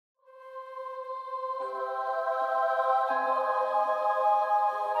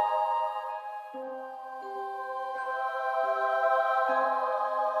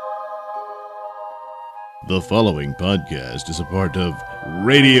The following podcast is a part of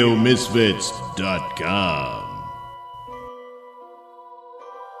RadioMisfits.com.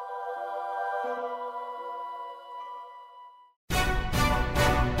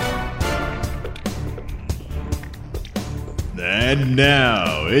 And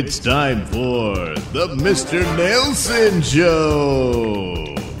now it's time for the Mr. Nailsin Show.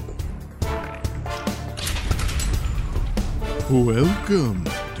 Welcome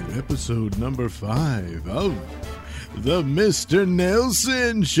to episode number 5 of the Mr.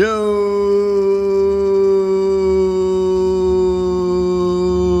 Nailsin Show.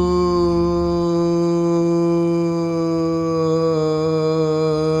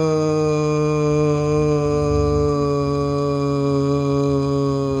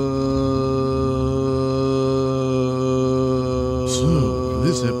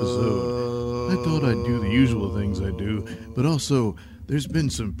 But also, there's been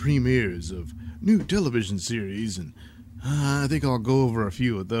some premieres of new television series, and I think I'll go over a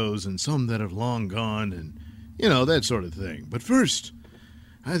few of those and some that have long gone, and, you know, that sort of thing. But first,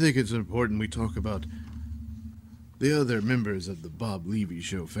 I think it's important we talk about the other members of the Bob Levy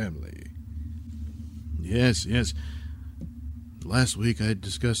Show family. Yes. Last week I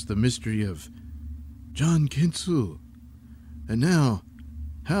discussed the mystery of John Kinsel. And now,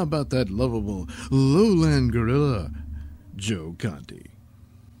 how about that lovable lowland gorilla, Joe Conti?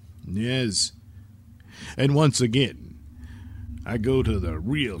 Yes. And once again, I go to the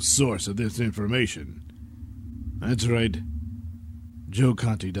real source of this information. That's right,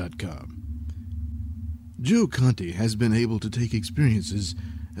 JoeConti.com. Joe Conti has been able to take experiences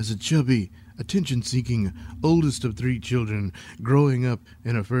as a chubby, attention-seeking, oldest of 3 children growing up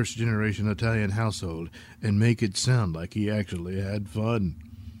in a first-generation Italian household and make it sound like he actually had fun.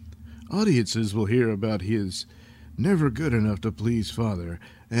 Audiences will hear about his never good enough to please father,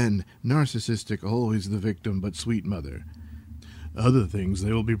 and narcissistic, always the victim but sweet mother. Other things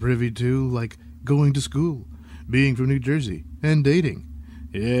they will be privy to, like going to school, being from New Jersey, and dating.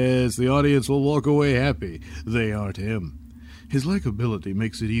 Yes, the audience will walk away happy. They aren't him. His likability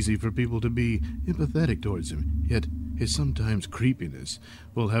makes it easy for people to be empathetic towards him, yet his sometimes creepiness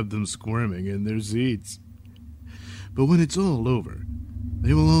will have them squirming in their seats. But when it's all over,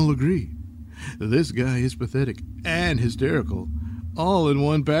 they will all agree. This guy is pathetic and hysterical, all in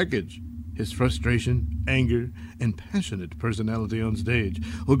one package. His frustration, anger, and passionate personality on stage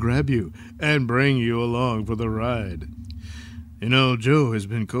will grab you and bring you along for the ride. You know, Joe has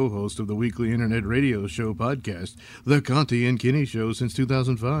been co-host of the weekly internet radio show podcast, The Conti and Kenny Show, since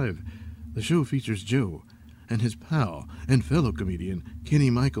 2005. The show features Joe and his pal and fellow comedian, Kenny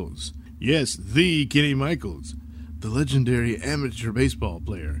Michaels. Yes, the Kenny Michaels, the legendary amateur baseball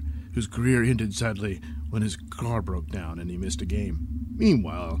player whose career ended sadly when his car broke down and he missed a game.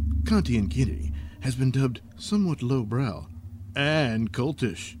 Meanwhile, Conti and Kenny has been dubbed somewhat lowbrow and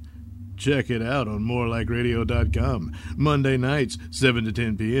cultish. Check it out on morelikeradio.com, Monday nights, 7 to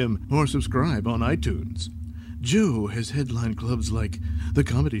 10 p.m., or subscribe on iTunes. Joe has headlined clubs like The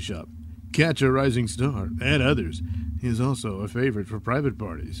Comedy Shop, Catch a Rising Star, and others. He is also a favorite for private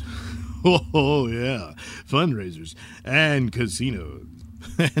parties. Oh, yeah, fundraisers and casinos.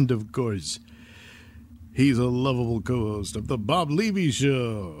 And, of course, he's a lovable co-host of The Bob Levy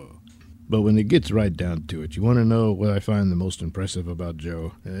Show. But when it gets right down to it, you want to know what I find the most impressive about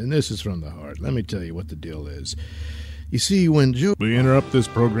Joe? And this is from the heart. Let me tell you what the deal is. You see, when Joe... We interrupt this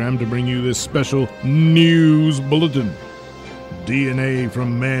program to bring you this special news bulletin. DNA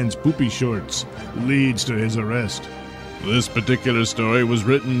from man's poopy shorts leads to his arrest. This particular story was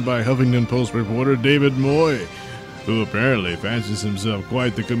written by Huffington Post reporter David Moy, who apparently fancies himself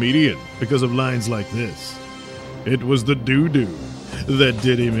quite the comedian because of lines like this. It was the doo-doo that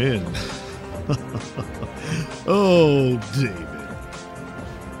did him in. Oh, David.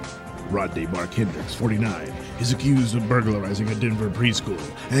 Rodney Mark Hendricks, 49, is accused of burglarizing a Denver preschool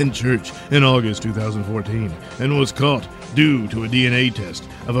and church in August 2014 and was caught due to a DNA test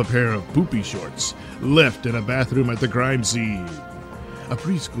of a pair of poopy shorts left in a bathroom at the crime scene. A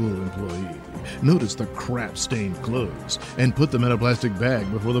preschool employee noticed the crap-stained clothes and put them in a plastic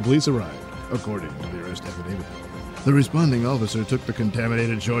bag before the police arrived, according to the arrest affidavit. The responding officer took the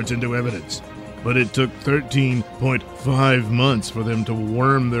contaminated shorts into evidence, but it took 13.5 months for them to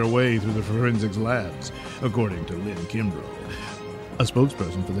worm their way through the forensics labs, according to Lynn Kimbrough, a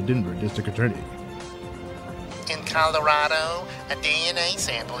spokesperson for the Denver District Attorney. In Colorado, a DNA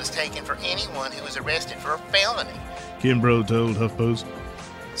sample is taken for anyone who is arrested for a felony, Kimbrough told HuffPost.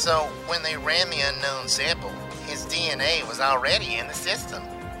 So, when they ran the unknown sample, his DNA was already in the system.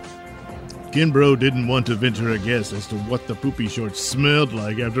 Kinbro didn't want to venture a guess as to what the poopy shorts smelled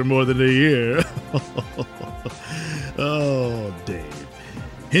like after more than a year. Oh, Dave.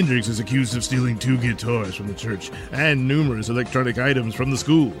 Hendricks is accused of stealing 2 guitars from the church and numerous electronic items from the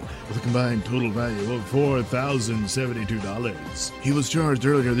school, with a combined total value of $4,072. He was charged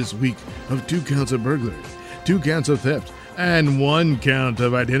earlier this week of 2 counts of burglary, 2 counts of theft, and 1 count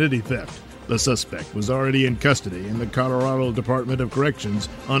of identity theft. The suspect was already in custody in the Colorado Department of Corrections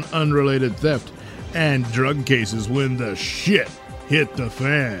on unrelated theft and drug cases when the shit hit the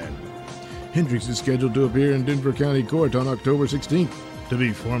fan. Hendricks is scheduled to appear in Denver County Court on October 16th to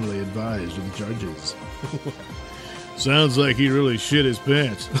be formally advised of the charges. Sounds like he really shit his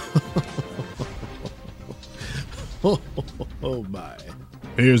pants. Oh my.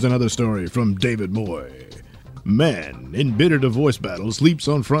 Here's another story from David Moy. Man in bitter divorce battle sleeps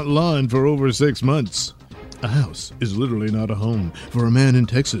on front lawn for over 6 months. A house is literally not a home for a man in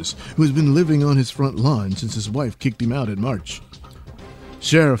Texas who has been living on his front lawn since his wife kicked him out in March.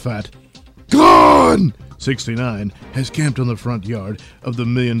 Sharafat Gone! 69 has camped on the front yard of the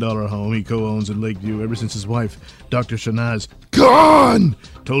 $1 million home he co-owns in Lakeview ever since his wife, Dr. Shanaz Gone,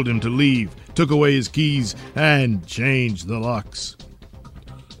 told him to leave, took away his keys, and changed the locks.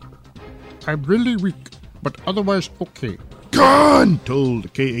 I'm really weak, but otherwise okay. Gone!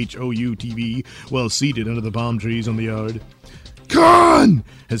 Told KHOU TV while seated under the palm trees on the yard. Gone!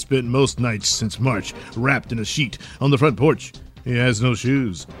 Has spent most nights since March wrapped in a sheet on the front porch. He has no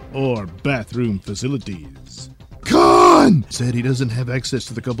shoes or bathroom facilities. Khan said he doesn't have access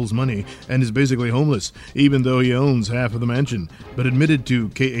to the couple's money and is basically homeless, even though he owns half of the mansion, but admitted to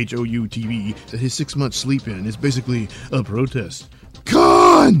KHOU TV that his 6-month sleep-in is basically a protest.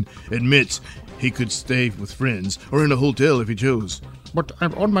 Khan admits he could stay with friends or in a hotel if he chose. But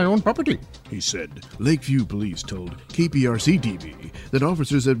I'm on my own property, he said. Lakeview police told KPRC TV that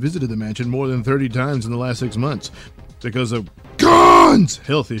officers had visited the mansion more than 30 times in the last 6 months because of Khan's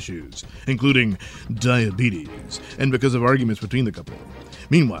health issues, including diabetes, and because of arguments between the couple.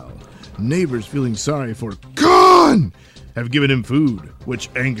 Meanwhile, neighbors feeling sorry for Khan have given him food, which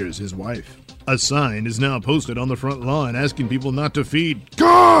angers his wife. A sign is now posted on the front lawn asking people not to feed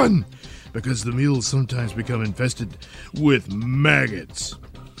Khan because the meals sometimes become infested with maggots.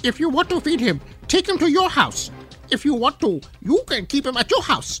 If you want to feed him, take him to your house. If you want to, you can keep him at your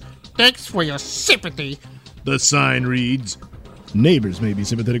house. Thanks for your sympathy. The sign reads, neighbors may be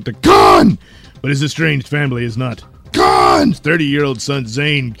sympathetic to Khan, but his estranged family is not. Khan's 30-year-old son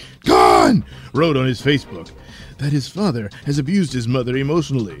Zane Khan wrote on his Facebook that his father has abused his mother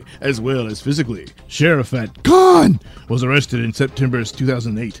emotionally as well as physically. Sharafat Khan was arrested in September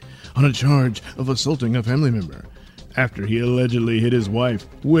 2008 on a charge of assaulting a family member after he allegedly hit his wife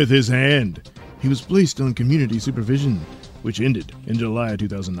with his hand. He was placed on community supervision, which ended in July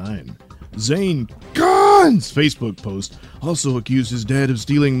 2009. Zane Khan's Facebook post also accused his dad of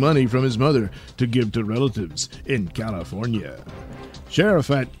stealing money from his mother to give to relatives in California.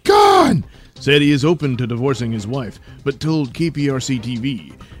 Sharafat Khan said he is open to divorcing his wife, but told KPRC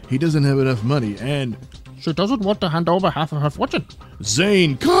TV he doesn't have enough money and she doesn't want to hand over half of her fortune.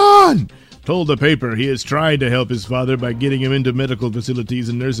 Zane Khan told the paper he has tried to help his father by getting him into medical facilities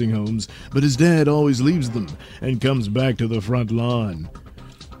and nursing homes, but his dad always leaves them and comes back to the front lawn.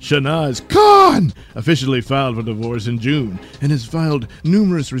 Shanaz Khan officially filed for divorce in June and has filed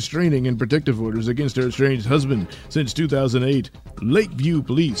numerous restraining and protective orders against her estranged husband since 2008. Lakeview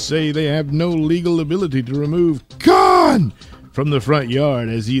police say they have no legal ability to remove Khan from the front yard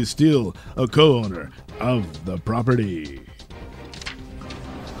as he is still a co-owner of the property.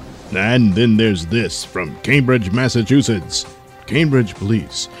 And then there's this from Cambridge, Massachusetts. Cambridge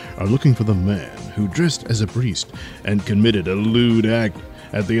police are looking for the man who dressed as a priest and committed a lewd act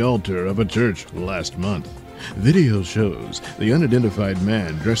at the altar of a church last month. Video shows the unidentified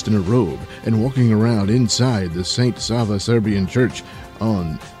man dressed in a robe and walking around inside the St. Sava Serbian Church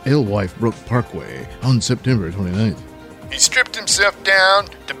on Alewife Brook Parkway on September 29th. He stripped himself down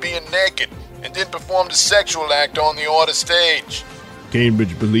to being naked and then performed a sexual act on the altar stage.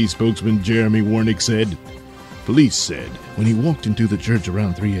 Cambridge police spokesman Jeremy Warnick said, police said when he walked into the church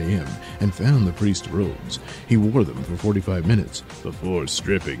around 3 a.m. and found the priest's robes, he wore them for 45 minutes before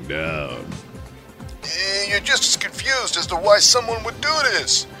stripping down. You're just as confused as to why someone would do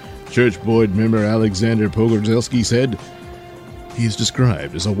this. Church board member Alexander Pogorzelski said, he is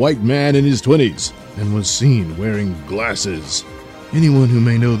described as a white man in his 20s and was seen wearing glasses. Anyone who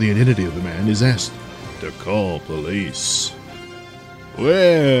may know the identity of the man is asked to call police.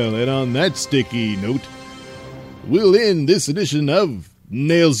 Well, and on that sticky note, we'll end this edition of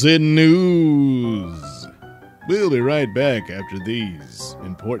Nailsin News. We'll be right back after these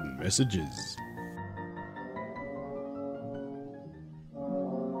important messages.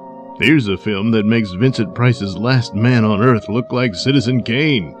 Here's a film that makes Vincent Price's Last Man on Earth look like Citizen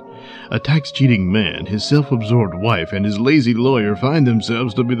Kane. A tax-cheating man, his self-absorbed wife, and his lazy lawyer find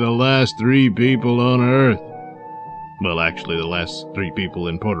themselves to be the last 3 people on Earth. Well, actually, the last 3 people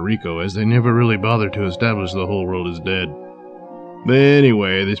in Puerto Rico, as they never really bothered to establish the whole world is dead. But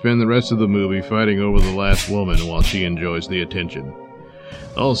anyway, they spend the rest of the movie fighting over the last woman while she enjoys the attention.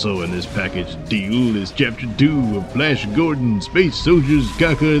 Also in this package deal is Chapter 2 of Flash Gordon, Space Soldiers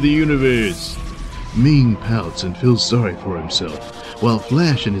Conquer the Universe. Ming pouts and feels sorry for himself, while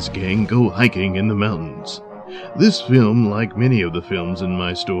Flash and his gang go hiking in the mountains. This film, like many of the films in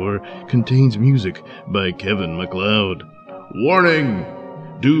my store, contains music by Kevin MacLeod. Warning!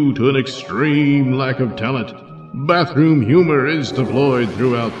 Due to an extreme lack of talent, bathroom humor is deployed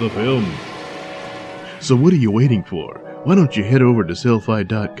throughout the film. So what are you waiting for? Why don't you head over to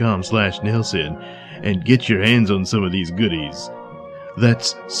sellfy.com/Nailsin and get your hands on some of these goodies.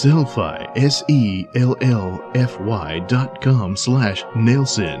 That's Sellfy,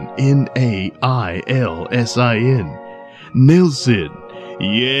 sellfy.com/Nailsin, Nailsin. Nailsin.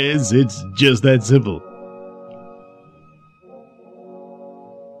 Yes, it's just that simple.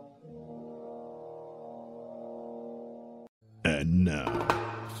 And now,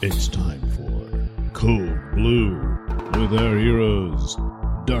 it's time for Cold Blue with our heroes,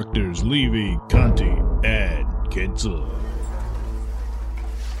 Doctors Levy, Conti, and Kitzel.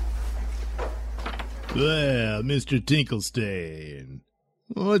 Well, Mr. Tinklestein,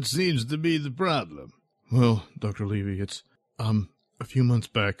 what seems to be the problem? Well, Dr. Levy, it's, a few months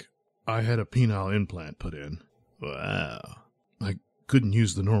back, I had a penile implant put in. Wow. I couldn't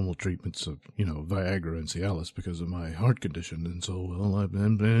use the normal treatments of, Viagra and Cialis because of my heart condition, and so, well,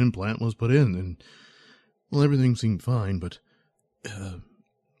 an implant was put in, and, well, everything seemed fine, but,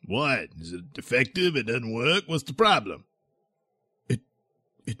 what? Is it defective? It doesn't work? What's the problem? It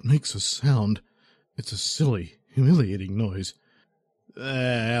makes a sound. It's a silly, humiliating noise.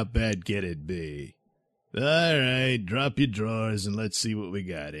 How bad can it be? All right, drop your drawers and let's see what we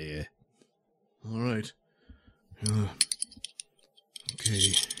got here. All right.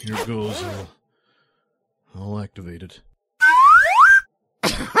 Okay, here it goes. I'll activate it.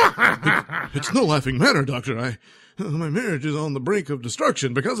 It's no laughing matter, Doctor. My marriage is on the brink of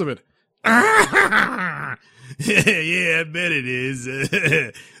destruction because of it. Yeah, I bet it is.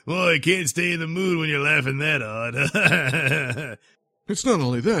 Boy, you can't stay in the mood when you're laughing that hard. It's not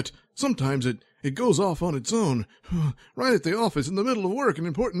only that. Sometimes it goes off on its own, right at the office in the middle of work and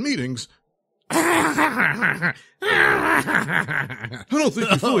important meetings. I don't think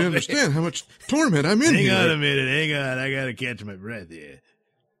you fully understand how much torment I'm in here. Hang on a minute, hang on. I gotta catch my breath here.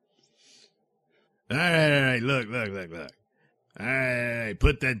 All right, look. All right,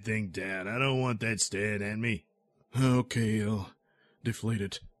 put that thing down. I don't want that staring at me. Okay, I'll deflate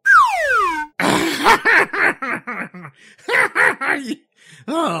it.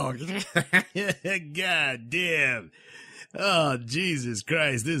 Oh, God damn. Oh, Jesus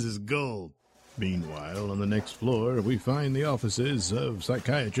Christ, this is gold. Meanwhile, on the next floor, we find the offices of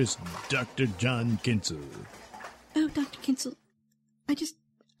psychiatrist Dr. John Kinsel. Oh, Dr. Kinsel, I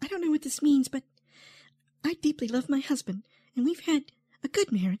don't know what this means, but I deeply love my husband, and we've had a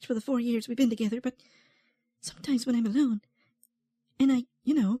good marriage for the 4 years we've been together, but sometimes when I'm alone, and I,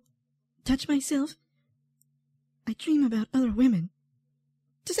 touch myself, I dream about other women.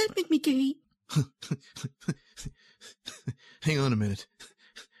 Does that make me gay? Hang on a minute.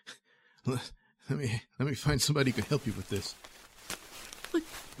 Let me find somebody who can help you with this. What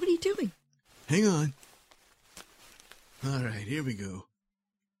are you doing? Hang on. All right, here we go.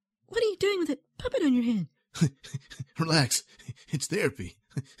 What are you doing with that puppet on your head? Relax. It's therapy.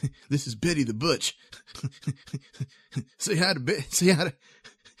 This is Betty the Butch. Say hi to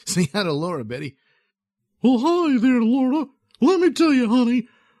Laura, Betty. Well, hi there, Laura. Let me tell you, honey.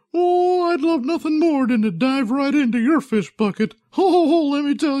 Oh, I'd love nothing more than to dive right into your fish bucket. Oh, let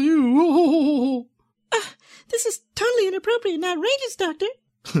me tell you. Oh. This is totally inappropriate and outrageous, Doctor.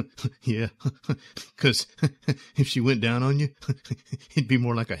 Yeah, because if she went down on you, it'd be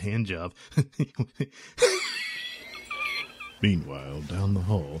more like a hand job. Meanwhile, down the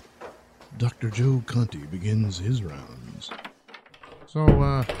hall, Dr. Joe Conti begins his rounds. So,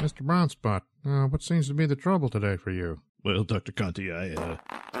 Mr. Brownspot, what seems to be the trouble today for you? Well, Dr. Conti,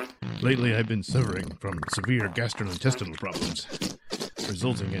 lately I've been suffering from severe gastrointestinal problems,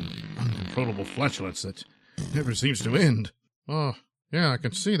 resulting in uncontrollable flatulence that never seems to end. Oh, yeah, I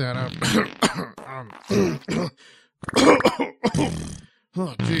can see that.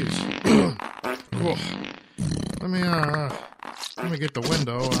 Oh, jeez. Let me get the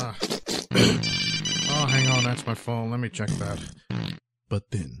window. Oh, hang on, that's my phone. Let me check that.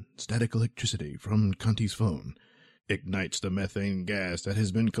 But then, static electricity from Conti's phone ignites the methane gas that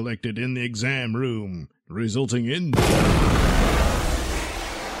has been collected in the exam room, resulting in...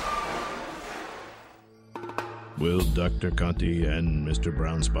 Will Dr. Conti and Mr.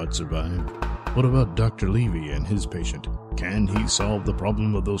 Brownspot survive? What about Dr. Levy and his patient? Can he solve the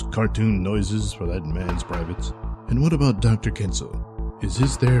problem of those cartoon noises for that man's privates? And what about Dr. Kinsel? Is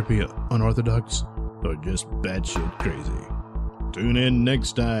his therapy unorthodox or just batshit crazy? Tune in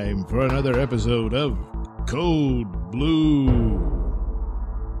next time for another episode of Code Blue.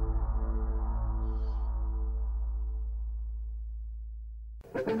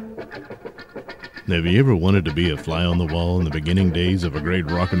 Have you ever wanted to be a fly on the wall in the beginning days of a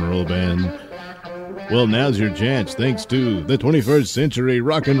great rock and roll band? Well, now's your chance thanks to the 21st Century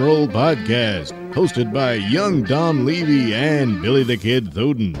Rock and Roll Podcast, hosted by young Dom Levy and Billy the Kid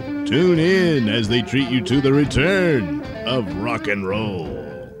Thoden. Tune in as they treat you to the return of rock and roll.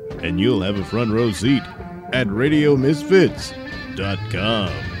 And you'll have a front row seat at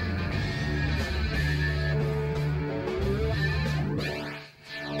RadioMisfits.com.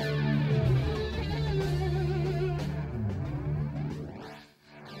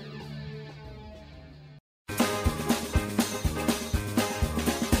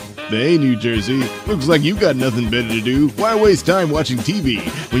 Hey, New Jersey, looks like you got nothing better to do. Why waste time watching TV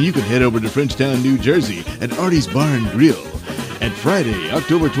when you can head over to Frenchtown, New Jersey at Artie's Bar and Grill? And Friday,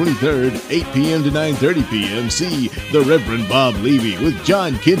 October 23rd, 8 p.m. to 9:30 p.m., see the Reverend Bob Levy with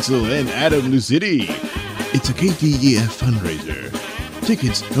John Kinsel and Adam Lucidi. It's a KTEF fundraiser.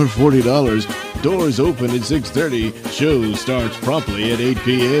 Tickets are $40. Doors open at 6:30. Show starts promptly at 8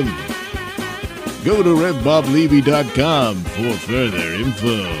 p.m. Go to RevBobLevy.com for further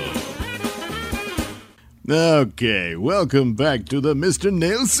info. Okay, welcome back to the Mr.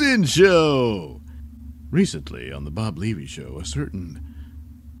 Nailsin Show. Recently on the Bob Levy Show, a certain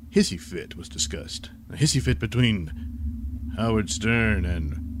hissy fit was discussed. A hissy fit between Howard Stern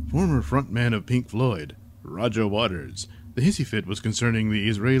and former frontman of Pink Floyd, Roger Waters. The hissy fit was concerning the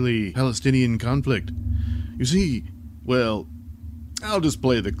Israeli-Palestinian conflict. You see, well, I'll just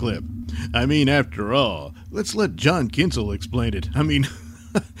play the clip. I mean, after all, let's let John Kinsel explain it. I mean,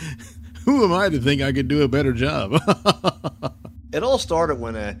 who am I to think I could do a better job? It all started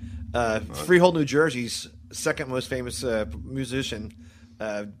when Freehold, New Jersey's second most famous musician,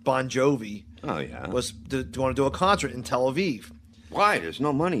 Bon Jovi, was to want to do a concert in Tel Aviv. Why? There's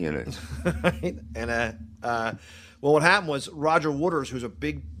no money in it. Right? And well, what happened was Roger Waters, who's a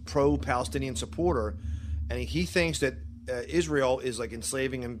big pro-Palestinian supporter, and he thinks that Israel is like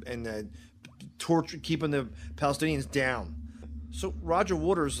enslaving and torture, keeping the Palestinians down. So Roger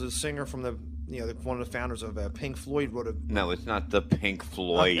Waters, the singer from one of the founders of Pink Floyd, wrote a... No, it's not the Pink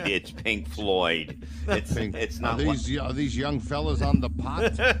Floyd. It's Pink Floyd. It's not. Are these young fellas on the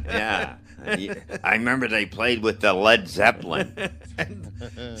pot? Yeah, I remember they played with the Led Zeppelin.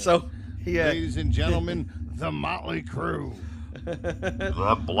 So, ladies and gentlemen, the Motley Crue,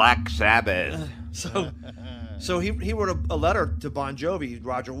 the Black Sabbath. So he wrote a letter to Bon Jovi,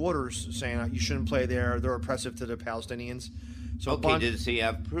 Roger Waters, saying you shouldn't play there. They're oppressive to the Palestinians. So okay, does he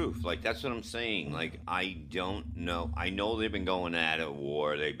have proof? Like, that's what I'm saying. Like, I don't know. I know they've been going at a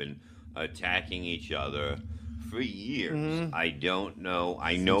war. They've been attacking each other for years. Mm-hmm. I don't know.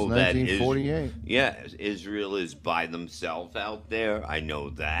 I know that 1948. Israel is by themselves out there. I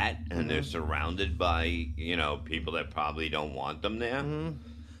know that, and they're surrounded by people that probably don't want them there. Mm-hmm.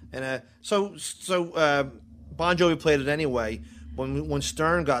 And so Bon Jovi played it anyway. When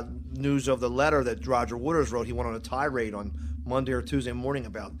Stern got news of the letter that Roger Waters wrote, he went on a tirade on Monday or Tuesday morning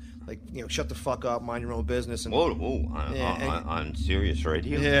about, shut the fuck up, mind your own business. And, on Sirius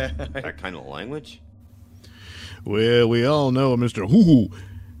Radio? Yeah. That kind of language? Well, we all know Mr. Hoo-Hoo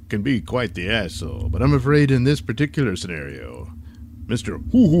can be quite the asshole, but I'm afraid in this particular scenario, Mr.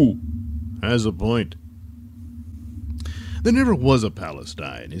 Hoo-Hoo has a point. There never was a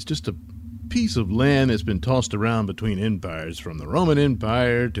Palestine. It's just a piece of land that's been tossed around between empires, from the Roman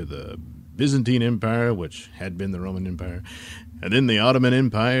Empire to the Byzantine Empire, which had been the Roman Empire, and then the Ottoman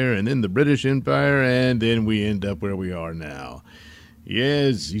Empire, and then the British Empire, and then we end up where we are now.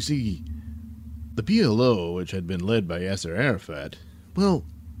 Yes, you see, the PLO, which had been led by Yasser Arafat, well,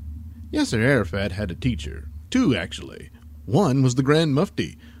 Yasser Arafat had a teacher. Two, actually. One was the Grand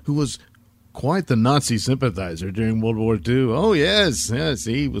Mufti, who was quite the Nazi sympathizer during World War II. Oh, yes,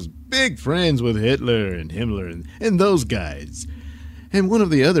 he was big friends with Hitler and Himmler and those guys. And one of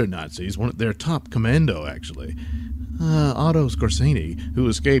the other Nazis, their top commando, actually, Otto Skorzeny, who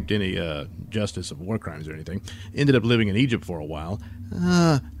escaped any justice of war crimes or anything, ended up living in Egypt for a while,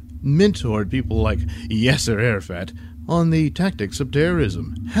 mentored people like Yasser Arafat on the tactics of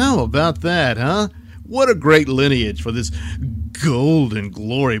terrorism. How about that, huh? What a great lineage for this golden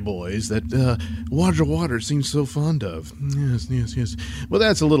glory boys that Roger Waters seems so fond of. Yes. Well,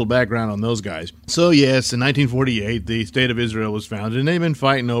 that's a little background on those guys. So, yes, in 1948, the State of Israel was founded, and they've been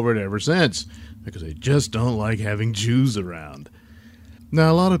fighting over it ever since, because they just don't like having Jews around.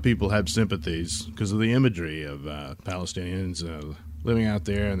 Now, a lot of people have sympathies because of the imagery of Palestinians living out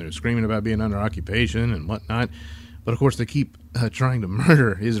there, and they're screaming about being under occupation and whatnot. But, of course, they keep trying to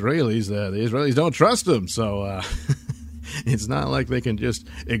murder Israelis. The Israelis don't trust them, so it's not like they can just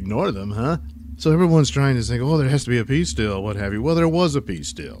ignore them, huh? So everyone's trying to say, oh, there has to be a peace deal, what have you. Well, there was a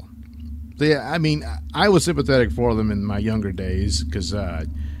peace deal. So, yeah, I mean, I was sympathetic for them in my younger days because the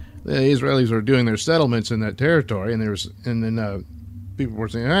Israelis were doing their settlements in that territory, and then people were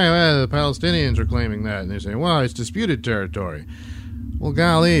saying, hey, well, the Palestinians are claiming that. And they're saying, well, it's disputed territory. Well,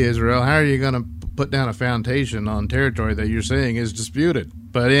 golly, Israel, how are you going to put down a foundation on territory that you're saying is disputed?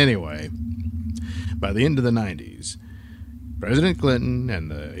 But anyway, by the end of the 90s, President Clinton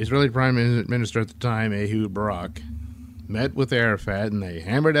and the Israeli Prime Minister at the time, Ehud Barak, met with Arafat, and they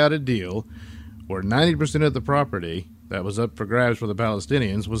hammered out a deal where 90% of the property that was up for grabs for the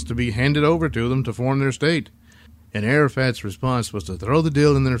Palestinians was to be handed over to them to form their state. And Arafat's response was to throw the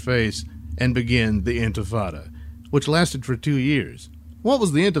deal in their face and begin the Intifada, which lasted for 2 years. What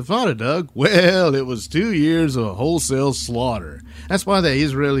was the Intifada, Doug? Well, it was 2 years of wholesale slaughter. That's why the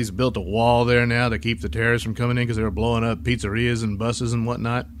Israelis built a wall there now to keep the terrorists from coming in, because they were blowing up pizzerias and buses and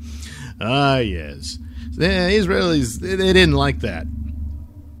whatnot. Ah, yes. The Israelis, they didn't like that.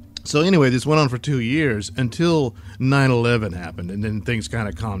 So anyway, this went on for 2 years until 9/11 happened, and then things kind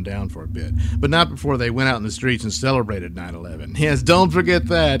of calmed down for a bit. But not before they went out in the streets and celebrated 9/11. Yes, don't forget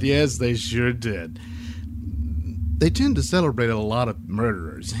that. Yes, they sure did. They tend to celebrate a lot of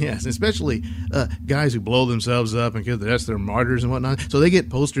murderers, yes, especially guys who blow themselves up and that's their martyrs and whatnot. So they get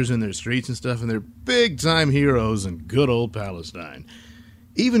posters in their streets and stuff, and they're big-time heroes in good old Palestine.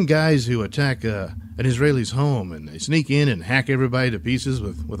 Even guys who attack an Israeli's home and they sneak in and hack everybody to pieces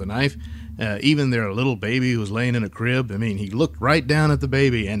with a knife, even their little baby who was laying in a crib, I mean, he looked right down at the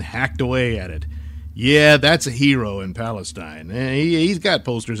baby and hacked away at it. Yeah, that's a hero in Palestine. He's got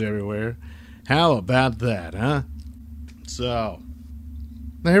posters everywhere. How about that, huh? So,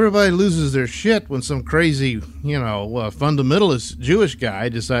 now everybody loses their shit when some crazy, fundamentalist Jewish guy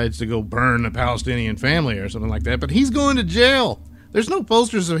decides to go burn a Palestinian family or something like that, but he's going to jail. There's no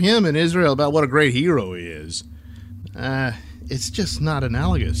posters of him in Israel about what a great hero he is. It's just not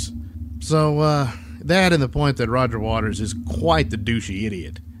analogous. So, that and the point that Roger Waters is quite the douchey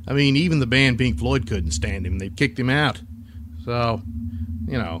idiot. I mean, even the band Pink Floyd couldn't stand him. They kicked him out. So,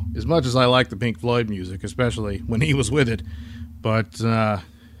 as much as I like the Pink Floyd music, especially when he was with it, but,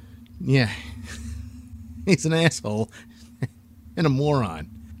 yeah, he's an asshole and a moron.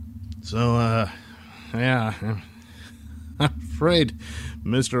 So, yeah, I'm afraid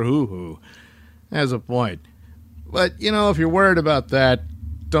Mr. Hoo-Hoo has a point. But, if you're worried about that,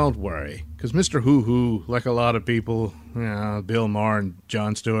 don't worry, because Mr. Hoo-Hoo, like a lot of people, Bill Maher and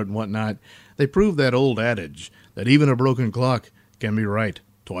Jon Stewart and whatnot, they prove that old adage that even a broken clock can be right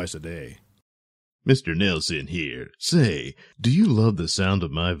twice a day. Mr. Nailsin here. Say, do you love the sound of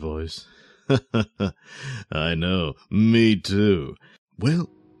my voice? I know, me too.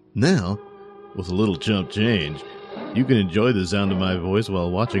 Well, now, with a little chump change, you can enjoy the sound of my voice while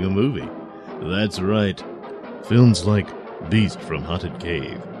watching a movie. That's right. Films like Beast from Haunted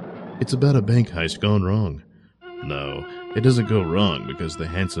Cave. It's about a bank heist gone wrong. No, it doesn't go wrong because the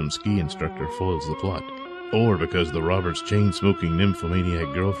handsome ski instructor foils the plot, or because the robber's chain-smoking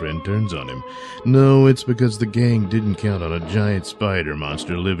nymphomaniac girlfriend turns on him. No, it's because the gang didn't count on a giant spider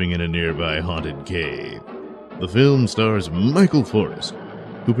monster living in a nearby haunted cave. The film stars Michael Forrest,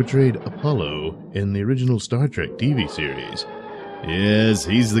 who portrayed Apollo in the original Star Trek TV series. Yes,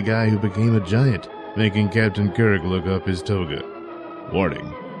 he's the guy who became a giant, making Captain Kirk look up his toga.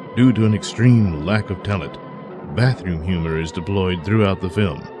 Warning, due to an extreme lack of talent, bathroom humor is deployed throughout the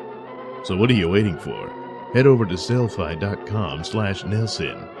film. So what are you waiting for? Head over to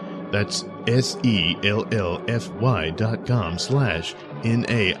sellfy.com/Nailsin. That's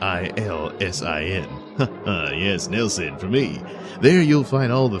sellfy.com/NAILSIN. Yes, Nailsin for me. There you'll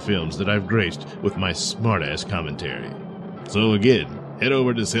find all the films that I've graced with my smart-ass commentary. So again, head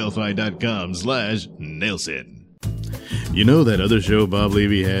over to sellfy.com/Nailsin. You know that other show Bob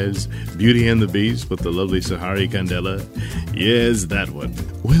Levy has, Beauty and the Beast, with the lovely Sahari Candela? Yes, that one.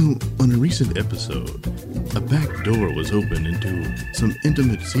 Well, on a recent episode, a back door was opened into some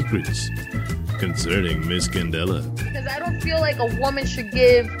intimate secrets concerning Miss Candela. Because I don't feel like a woman should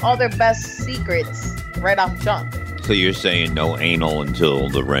give all their best secrets right off jump. So you're saying no anal until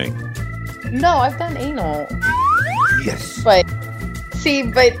the ring? No, I've done anal. Yes. But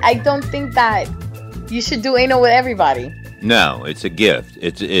I don't think that you should do anal with everybody. No, it's a gift.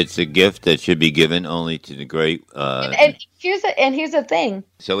 It's a gift that should be given only to the great. And here's the thing.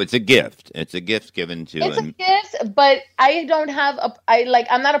 So it's a gift. It's a gift given to. It's a gift, but I don't have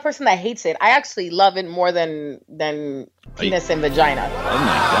I'm not a person that hates it. I actually love it more than penis and vagina. Oh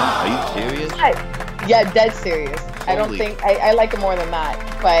my God, are you serious? Yeah, dead serious. I don't think I like it more than that.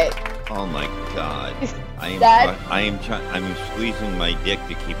 But oh my God, I'm squeezing my dick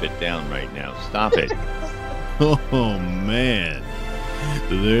to keep it down right now. Stop it. Oh, man.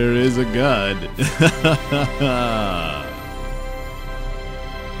 There is a God.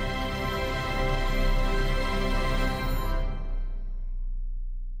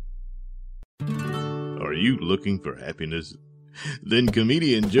 Are you looking for happiness? Then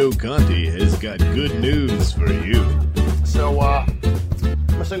comedian Joe Conti has got good news for you. So,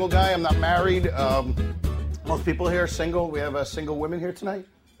 I'm a single guy. I'm not married. Most people here are single. We have single women here tonight.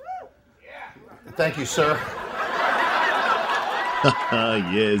 Yeah. Thank you, sir.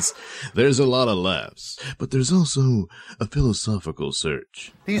 Yes, there's a lot of laughs, but there's also a philosophical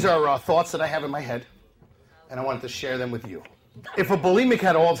search. These are thoughts that I have in my head, and I wanted to share them with you. If a bulimic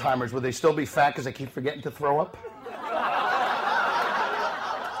had Alzheimer's, would they still be fat because I keep forgetting to throw up?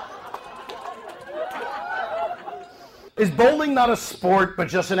 Is bowling not a sport, but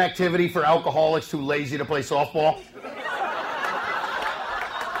just an activity for alcoholics too lazy to play softball?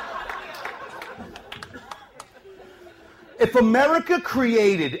 If America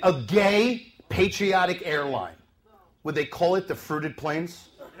created a gay, patriotic airline, would they call it the Fruited Plains?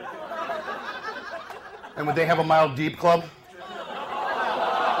 And would they have a Mile Deep Club?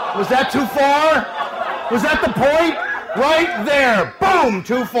 Was that too far? Was that the point? Right there. Boom!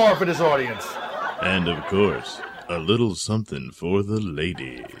 Too far for this audience. And of course, a little something for the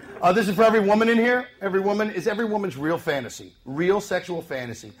lady. This is for every woman in here. Every woman's real fantasy, real sexual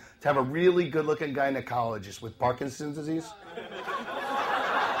fantasy, to have a really good-looking gynecologist with Parkinson's disease?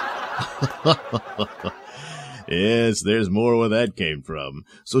 Yes, there's more where that came from.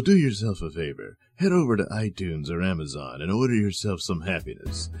 So do yourself a favor. Head over to iTunes or Amazon and order yourself some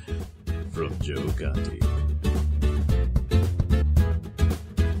happiness. From Joe Conti.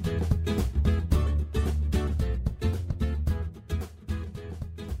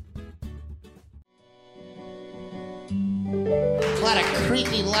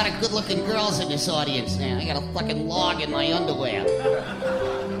 A lot of good-looking girls in this audience now. I got a fucking log in my underwear.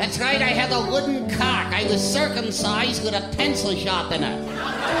 That's right, I had a wooden cock. I was circumcised with a pencil sharpener.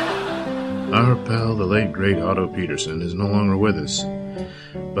 Our pal, the late great Otto Peterson, is no longer with us,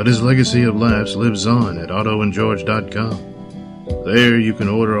 but his legacy of laughs lives on at ottoandgeorge.com. There you can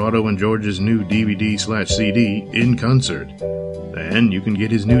order Otto and George's new DVD/CD in concert, and you can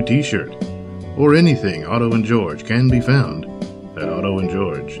get his new t-shirt, or anything Otto and George can be found at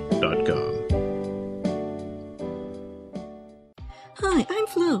ottoandgeorge.com. Hi, I'm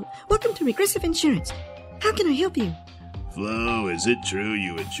Flo. Welcome to Regressive Insurance. How can I help you? Flo, is it true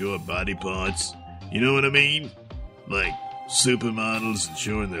you insure body parts? You know what I mean? Like supermodels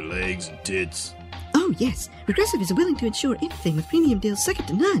insuring their legs and tits. Oh, yes. Regressive is willing to insure anything with premium deals second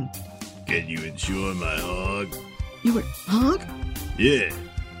to none. Can you insure my hog? Your hog? Yeah.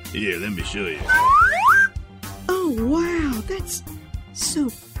 Here, let me show you. Oh, wow. That's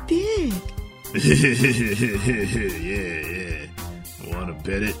so big. Yeah. Want to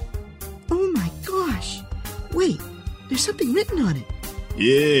pet it? Oh, my gosh. Wait, there's something written on it.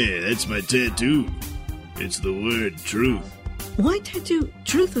 Yeah, that's my tattoo. It's the word truth. Why tattoo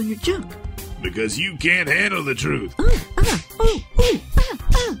truth on your junk? Because you can't handle the truth.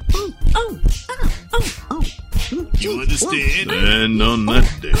 You understand? And on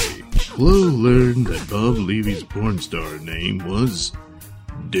that day, Flo learned that Bob Levy's porn star name was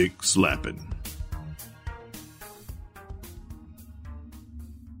Dick Slappin'.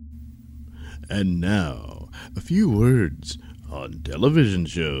 And now, a few words on television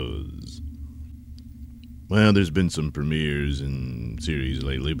shows. Well, there's been some premieres in series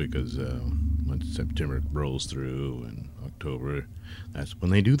lately because once September rolls through and October, that's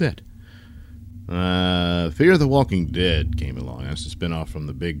when they do that. Fear the Walking Dead came along. That's a spinoff from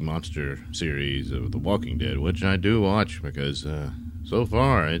the big monster series of The Walking Dead, which I do watch because so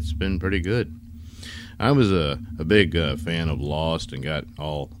far it's been pretty good. I was a big fan of Lost and got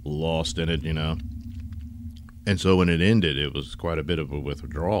all lost in it, And so when it ended, it was quite a bit of a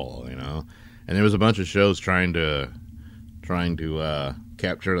withdrawal, And there was a bunch of shows trying to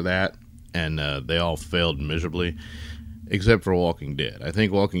capture that, and they all failed miserably, except for Walking Dead. I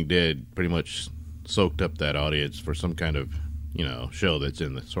think Walking Dead pretty much soaked up that audience for some kind of, show that's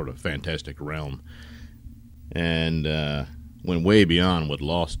in the sort of fantastic realm, and went way beyond what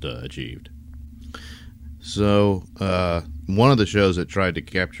Lost achieved. So one of the shows that tried to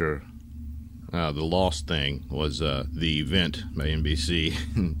capture the Lost thing was The Event by NBC.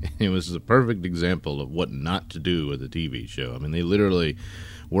 It was the perfect example of what not to do with a TV show. I mean, they literally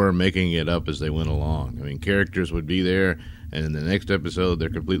were making it up as they went along. I mean, characters would be there, and in the next episode, they're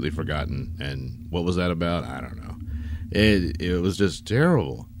completely forgotten. And what was that about? I don't know. It was just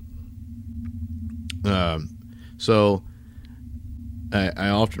terrible. So I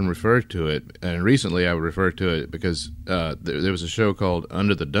often refer to it, and recently I would refer to it because there was a show called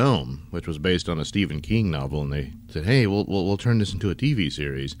Under the Dome, which was based on a Stephen King novel, and they said, hey, we'll turn this into a TV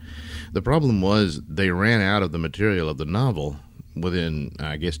series. The problem was they ran out of the material of the novel within,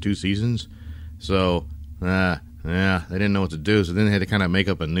 I guess, 2 seasons. So, they didn't know what to do, so then they had to kind of make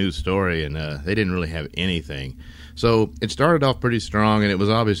up a new story, and they didn't really have anything. So it started off pretty strong, and it was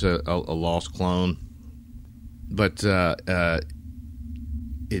obviously a Lost clone, but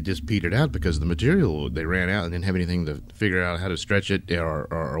it just petered out because the material, they ran out and didn't have anything to figure out how to stretch it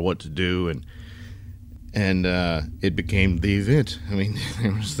or what to do, and it became The Event. I mean,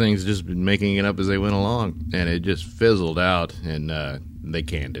 there was things just making it up as they went along, and it just fizzled out, and they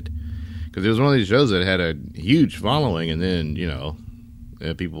canned it. Because it was one of these shows that had a huge following, and then,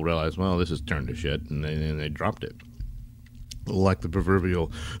 people realized, well, this is turned to shit, and then they dropped it. Like the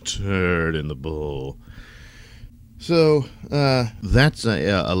proverbial turd in the bowl. So, that's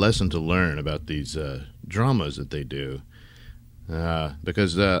a lesson to learn about these dramas that they do.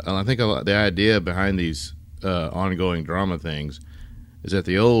 Because I think the idea behind these ongoing drama things is that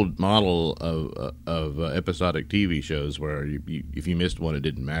the old model of episodic TV shows where if you missed one, it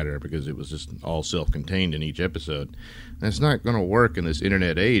didn't matter because it was just all self-contained in each episode. That's not going to work in this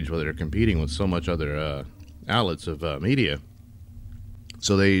internet age where they're competing with so much other outlets of media.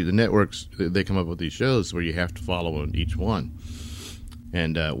 So the networks, they come up with these shows where you have to follow each one.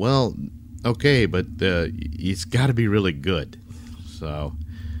 And, okay, but it's got to be really good. So,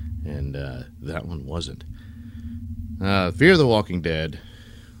 and that one wasn't. Fear the Walking Dead,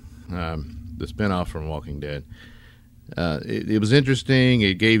 the spinoff from Walking Dead. It was interesting.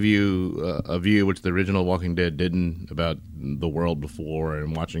 It gave you a view which the original Walking Dead didn't about the world before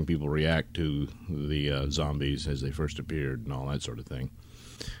and watching people react to the zombies as they first appeared and all that sort of thing.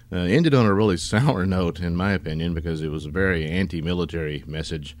 Ended on a really sour note, in my opinion, because it was a very anti-military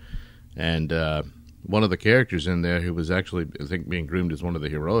message. And one of the characters in there who was actually, I think, being groomed as one of the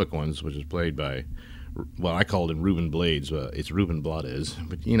heroic ones, which is played by, well, I called him Ruben Blades. It's Ruben Blades.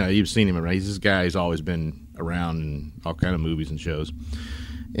 But, you've seen him around. This guy's always been around in all kind of movies and shows.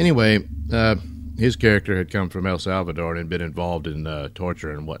 Anyway, his character had come from El Salvador and had been involved in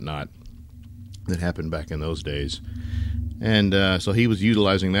torture and whatnot that happened back in those days. And so he was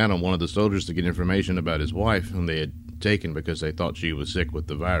utilizing that on one of the soldiers to get information about his wife, whom they had taken because they thought she was sick with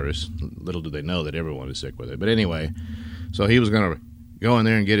the virus. Little did they know that everyone is sick with it. But anyway, so he was going to go in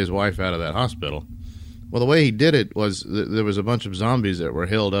there and get his wife out of that hospital. Well, the way he did it was there was a bunch of zombies that were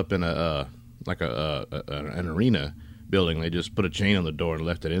held up in an arena building. They just put a chain on the door and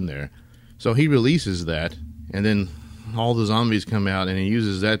left it in there. So he releases that, and then all the zombies come out, and he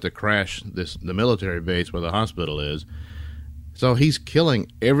uses that to crash the military base where the hospital is. So he's killing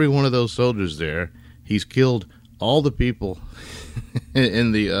every one of those soldiers there. He's killed all the people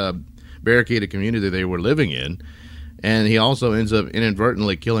in the barricaded community they were living in. And he also ends up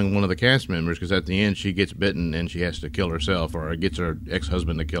inadvertently killing one of the cast members because at the end she gets bitten and she has to kill herself or gets her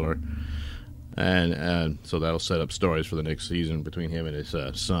ex-husband to kill her. And so that'll set up stories for the next season between him and his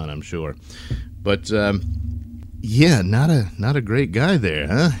son, I'm sure. But, yeah, not a great guy there,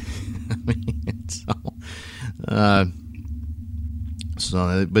 huh? I mean,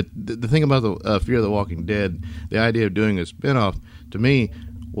 but the thing about the Fear of the Walking Dead, the idea of doing a spinoff, to me,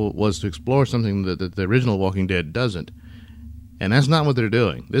 was to explore something that the original Walking Dead doesn't. And that's not what they're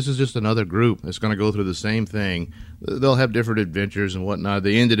doing. This is just another group that's going to go through the same thing. They'll have different adventures and whatnot.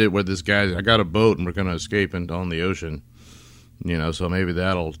 They ended it where this guy, I got a boat and we're going to escape on the ocean. So maybe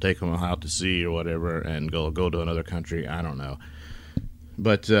that'll take them out to sea or whatever and go to another country. I don't know.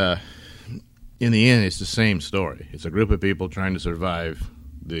 But in the end, it's the same story. It's a group of people trying to survive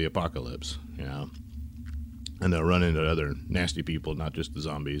the apocalypse, and they'll run into other nasty people, not just the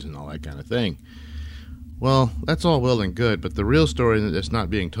zombies and all that kind of thing. Well, that's all well and good, but the real story that's not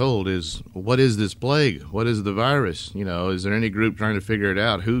being told is, what is this plague? What is the virus? Is there any group trying to figure it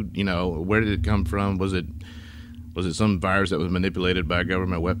out? Who, where did it come from? Was it some virus that was manipulated by a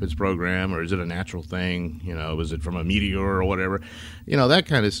government weapons program, or is it a natural thing? Was it from a meteor or whatever? That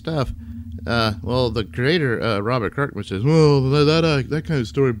kind of stuff. Well, the creator, Robert Kirkman, says, well, that kind of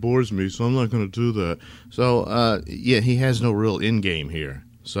story bores me, so I'm not going to do that. So, he has no real end game here.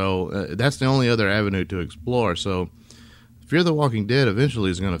 So that's the only other avenue to explore. So Fear the Walking Dead eventually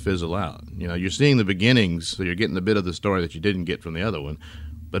is going to fizzle out. You're seeing the beginnings, so you're getting a bit of the story that you didn't get from the other one.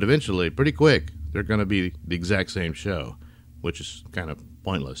 But eventually, pretty quick, they're going to be the exact same show, which is kind of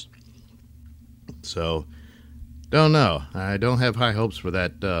pointless. So, don't know. I don't have high hopes for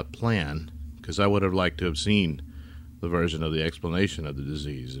that plan, because I would have liked to have seen the version of the explanation of the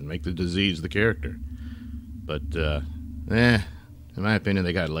disease and make the disease the character. But, in my opinion,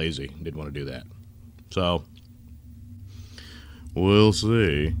 they got lazy. Didn't want to do that. So, we'll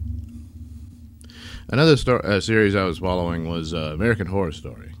see. Another series I was following was American Horror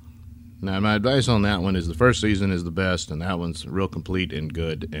Story. Now, my advice on that one is the first season is the best, and that one's real complete and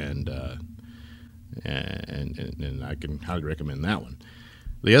good, and I can highly recommend that one.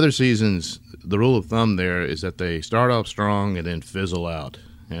 The other seasons, the rule of thumb there is that they start off strong and then fizzle out.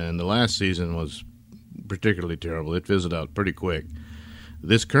 And the last season was particularly terrible. It fizzled out pretty quick.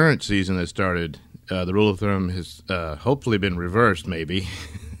 This current season that started, the rule of thumb has hopefully been reversed, maybe,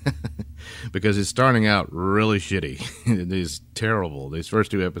 because it's starting out really shitty. It is terrible. These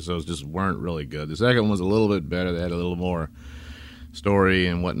first 2 episodes just weren't really good. The second one was a little bit better. They had a little more story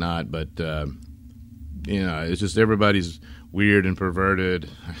and whatnot, but, it's just everybody's weird and perverted.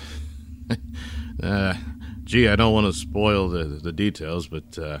 Gee, I don't want to spoil the details,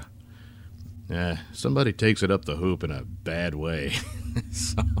 but somebody takes it up the hoop in a bad way.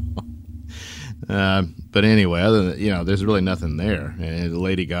 So, but anyway, other than, there's really nothing there. And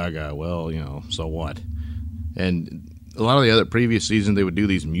Lady Gaga, well, so what? And a lot of the other previous seasons, they would do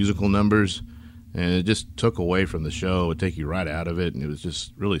these musical numbers, and it just took away from the show. It would take you right out of it, and it was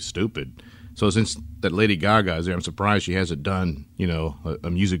just really stupid. So since that Lady Gaga is there, I'm surprised she hasn't done, a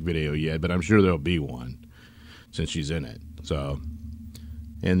music video yet, but I'm sure there'll be one since she's in it. So,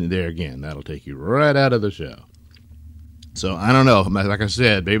 and there again, that'll take you right out of the show. So, I don't know. Like I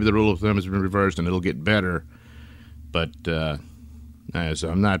said, maybe the rule of thumb has been reversed and it'll get better. But, so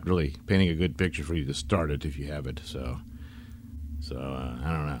I'm not really painting a good picture for you to start it if you haven't. So I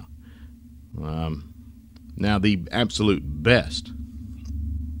don't know. Now, the absolute best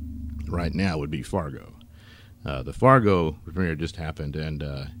right now would be Fargo. The Fargo premiere just happened, and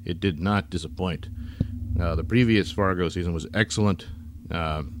it did not disappoint. The previous Fargo season was excellent,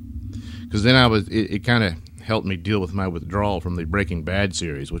 because then it kind of helped me deal with my withdrawal from the Breaking Bad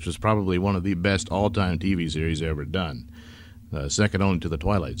series, which was probably one of the best all-time TV series ever done, second only to The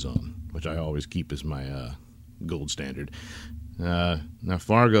Twilight Zone, which I always keep as my gold standard. Now,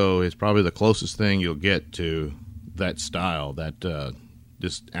 Fargo is probably the closest thing you'll get to that style, that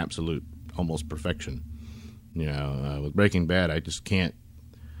just absolute almost perfection. With Breaking Bad, I just can't.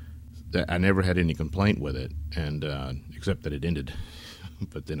 I never had any complaint with it, and except that it ended.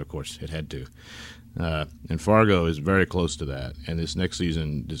 But then, of course, it had to. And Fargo is very close to that. And this next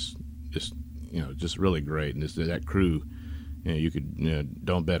season just really great. And that crew, you could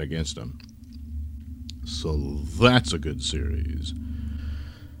don't bet against them. So that's a good series.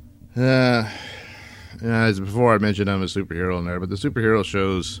 As before I mentioned, I'm a superhero nerd, but the superhero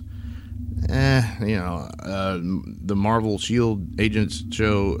shows, the Marvel Shield Agents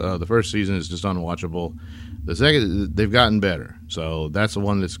show, the first season is just unwatchable. The second, they've gotten better, so that's the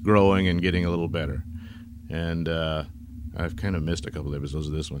one that's growing and getting a little better. And I've kind of missed a couple of episodes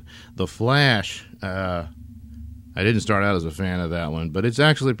of this one. The Flash, I didn't start out as a fan of that one, but it's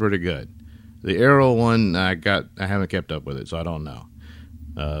actually pretty good. The Arrow one, I haven't kept up with it, so I don't know.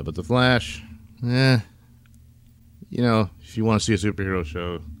 But The Flash, if you want to see a superhero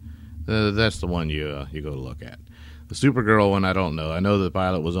show, that's the one you go to look at. The Supergirl one, I don't know. I know the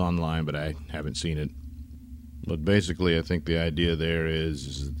pilot was online, but I haven't seen it. But basically, I think the idea there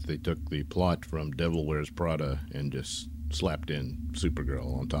is that they took the plot from Devil Wears Prada and just slapped in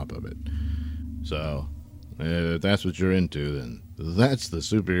Supergirl on top of it. So, if that's what you're into, then that's the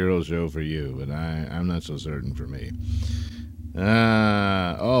superhero show for you. But I'm not so certain for me.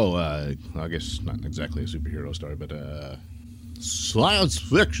 I guess not exactly a superhero story, but science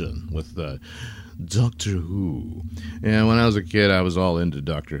fiction with Doctor Who. And when I was a kid, I was all into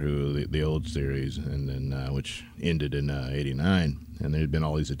Doctor Who, the old series, and then which ended in '89. And there had been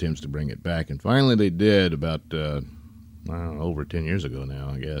all these attempts to bring it back, and finally they did about over 10 years ago now,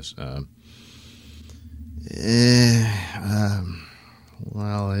 I guess.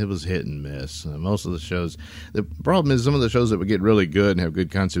 Well, it was hit and miss. Most of the shows, the problem is some of the shows that would get really good and have good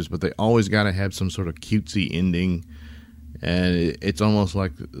concepts, but they always got to have some sort of cutesy ending. And it's almost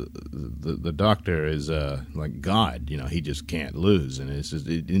like the Doctor is like God, he just can't lose. And it's just,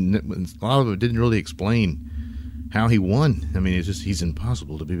 a lot of it didn't really explain how he won. I mean, it's just, he's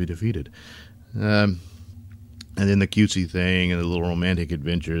impossible to be defeated. And then the cutesy thing and the little romantic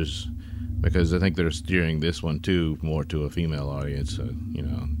adventures, because I think they're steering this one too more to a female audience.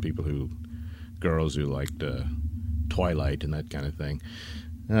 Girls who liked Twilight and that kind of thing.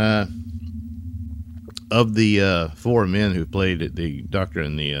 Of the four men who played the Doctor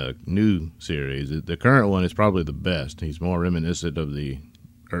in the new series, the current one is probably the best. He's more reminiscent of the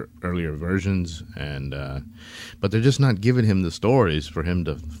earlier versions, but they're just not giving him the stories for him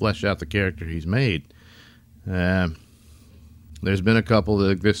to flesh out the character he's made. There's been a couple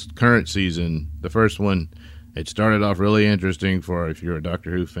this current season. The first one, it started off really interesting for if you're a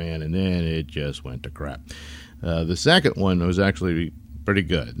Doctor Who fan, and then it just went to crap. The second one was actually pretty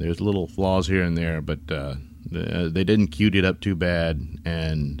good. There's little flaws here and there, but they didn't cute it up too bad,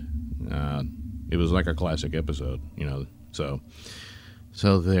 and it was like a classic episode,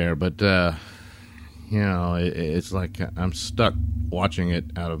 So there, but it's like I'm stuck watching it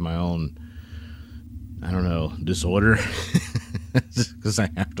out of my own, disorder, because I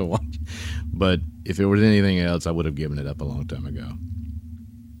have to watch. But if it was anything else, I would have given it up a long time ago.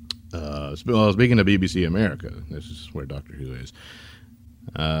 Speaking of BBC America, this is where Doctor Who is.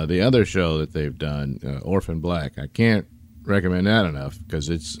 The other show that they've done, Orphan Black, I can't recommend that enough because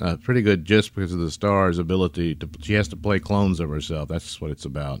it's pretty good just because of the star's ability to. She has to play clones of herself. That's what it's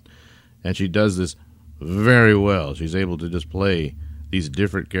about, and she does this very well. She's able to just play these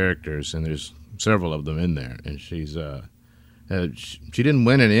different characters, and there's several of them in there. And she's she didn't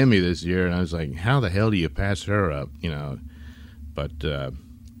win an Emmy this year, and I was like, how the hell do you pass her up? But but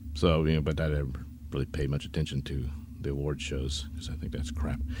I didn't really pay much attention to the award shows because I think that's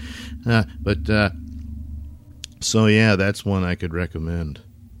crap. So yeah, that's one I could recommend.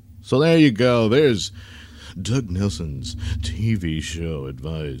 So there you go. There's Doug Nelson's TV show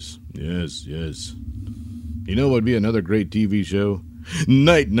advice. Yes. You know what would be another great TV show?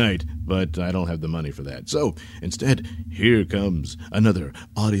 Night Night, but I don't have the money for that. So instead, here comes another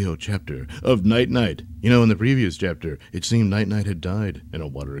audio chapter of Night Night. In the previous chapter, it seemed Night Night had died in a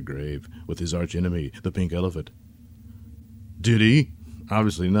watery grave with his archenemy, the pink elephant. Did he?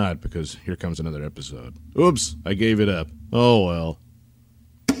 Obviously not, because here comes another episode. Oops, I gave it up. Oh well.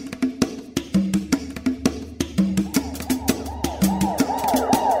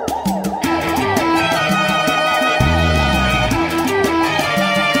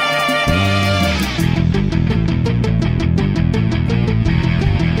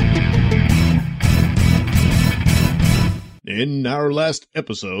 In our last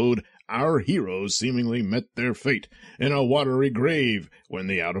episode, our heroes seemingly met their fate in a watery grave when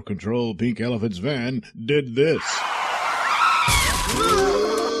the out-of-control pink elephant's van did this.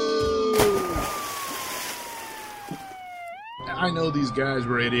 I know these guys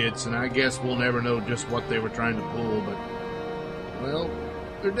were idiots, and I guess we'll never know just what they were trying to pull, but, well,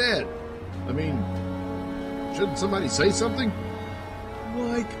 they're dead. I mean, shouldn't somebody say something?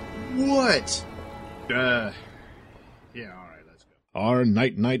 Like what? Yeah, all right, let's go. Are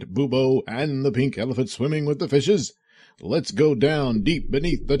Night Night, Boobo, and the pink elephant swimming with the fishes? Let's go down deep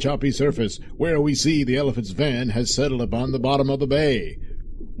beneath the choppy surface, where we see the elephant's van has settled upon the bottom of the bay.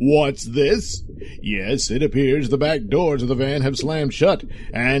 What's this? Yes, it appears the back doors of the van have slammed shut,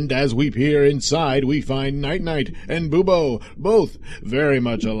 and as we peer inside, we find Night Night and Boobo, both very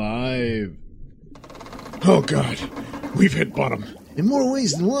much alive. Oh, God, we've hit bottom. In more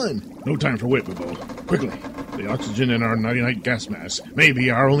ways than one. No time for wit, Boobo. Quickly. The oxygen in our night-night gas mask may be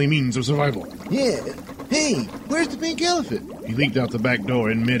our only means of survival. Yeah. Hey, where's the pink elephant? He leaked out the back door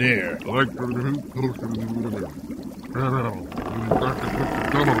in midair.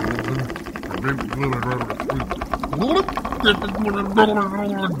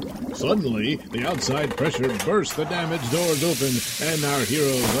 Suddenly, the outside pressure burst the damaged doors open, and our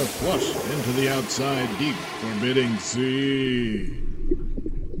heroes are flushed into the outside deep, forbidding sea.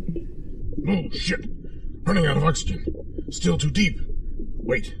 Oh, shit. Running out of oxygen. Still too deep.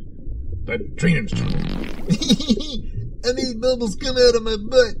 Wait. That drainage tunnel. I made bubbles come out of my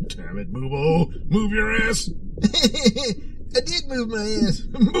butt. Damn it, Boobo. Move your ass. I did move my ass.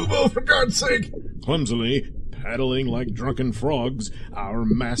 Boobo, for God's sake. Clumsily, paddling like drunken frogs, our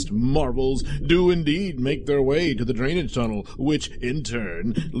masked marvels do indeed make their way to the drainage tunnel, which, in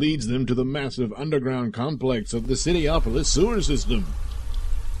turn, leads them to the massive underground complex of the Cityopolis sewer system.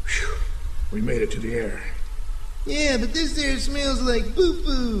 Phew, we made it to the air. Yeah, but this there smells like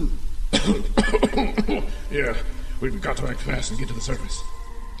poo-poo. Yeah, we've got to act fast and get to the surface.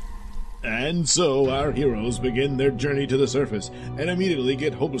 And so our heroes begin their journey to the surface and immediately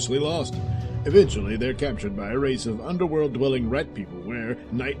get hopelessly lost. Eventually, they're captured by a race of underworld-dwelling rat people where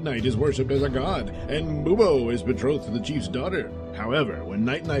Night Knight is worshipped as a god and Bubo is betrothed to the chief's daughter. However, when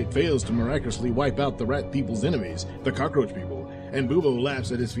Night Knight fails to miraculously wipe out the rat people's enemies, the cockroach people, and Bubo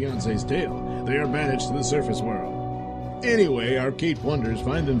laughs at his fiancée's tale, they are banished to the surface world. Anyway, our Kate Wonders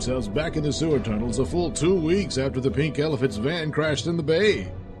find themselves back in the sewer tunnels a full 2 weeks after the Pink Elephant's van crashed in the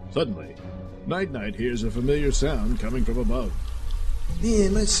bay. Suddenly, Night Knight hears a familiar sound coming from above.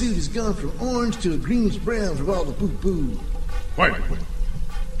 Man, my suit has gone from orange to a greenish brown from all the poo-poo. Wait.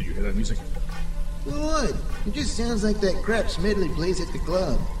 Do you hear that music? What? It just sounds like that crap Smedley plays at the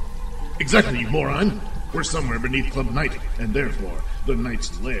club. Exactly, you moron! We're somewhere beneath Club Night, and therefore, the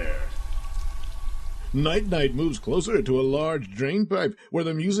Knight's lair. Night Knight moves closer to a large drain pipe where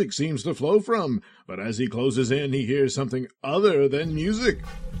the music seems to flow from, but as he closes in, he hears something other than music.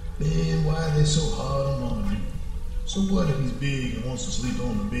 Man, why are they so hard on him? So what if he's big and wants to sleep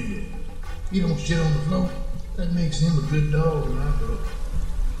on the bed? He don't shit on the floor. That makes him a good dog in my book.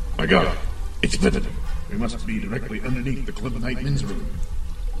 My God, it's Smedley. We must be directly underneath the Club Night men's room.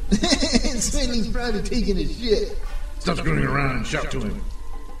 Smedley's probably taking a shit. Stop screwing around and shout to him.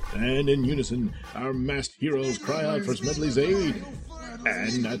 And in unison, our masked heroes cry out for Smedley's aid.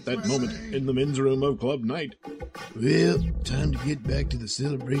 And at that moment, in the men's room of Club Night. Well, time to get back to the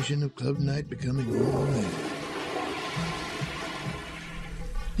celebration of Club Night becoming all night.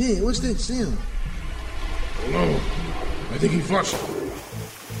 Hey, what's that sound? Oh no, I think he flushed. Smedley,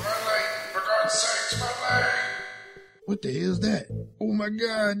 for God's sake, Smedley! What the hell's that? Oh my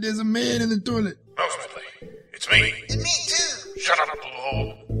God, there's a man in the toilet. No, Smedley, it's me. And me too. Shut up, blue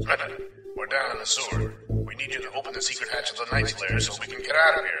hole. Smedley, we're down in the sewer. We need you to open the secret hatch of the Knight's lair so we can get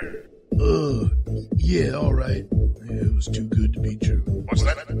out of here. Yeah, all right. It was too good to be true. What's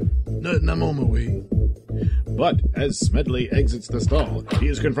that? Nothing, I'm on my way. But as Smedley exits the stall, he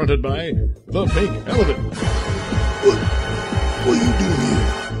is confronted by the Pink Elephant. What are you doing here?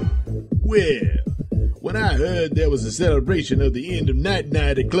 Well, when I heard there was a celebration of the end of Night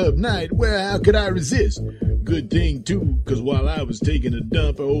Night at Club Night, well, how could I resist? Good thing, too, because while I was taking a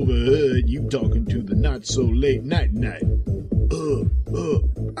dump, I overheard you talking to the not-so-late Night Night.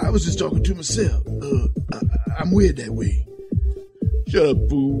 I was just talking to myself. I'm weird that way. Shut up,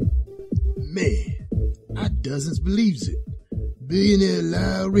 fool. Man, I doesn't believes it. Billionaire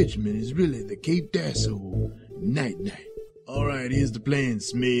Lyle Richmond is really the Cape asshole. Night Night. All right, here's the plan,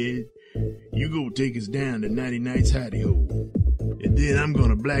 Smed. You go take us down to Nighty Night's hidey hole. And then I'm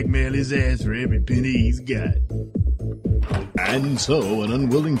gonna blackmail his ass for every penny he's got. And so an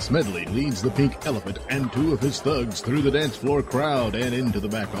unwilling Smedley leads the Pink Elephant and 2 of his thugs through the dance floor crowd and into the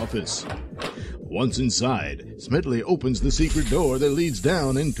back office. Once inside, Smedley opens the secret door that leads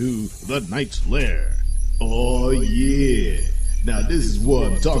down into the Knight's lair. Oh yeah, now this is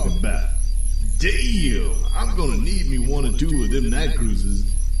what I'm talking about. Damn, I'm gonna need me 1 or 2 of them night cruisers.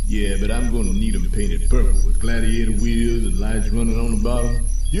 Yeah, but I'm gonna need them painted purple with gladiator wheels and lights running on the bottom.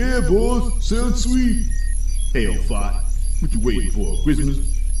 Yeah, boss, sounds sweet. Hey, old fart, what you waiting for, Christmas?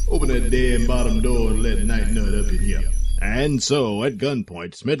 Open that damn bottom door and let Night Nut up in here. And so, at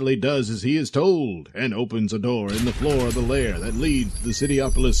gunpoint, Smedley does as he is told and opens a door in the floor of the lair that leads to the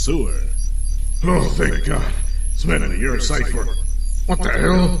Cityopolis sewer. Oh, thank God. Smedley, you're a sight for... What the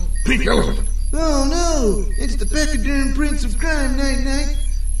hell? Pink Elephant! Oh, no! It's the pachyderm prince of crime, Night Night.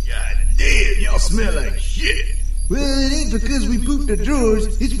 God damn, y'all smell like shit. Well, it ain't because we pooped our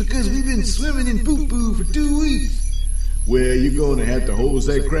drawers. It's because we've been swimming in poo-poo for 2 weeks. Well, you're gonna have to hose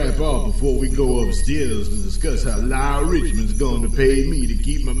that crap off before we go upstairs to discuss how Lyle Richmond's going to pay me to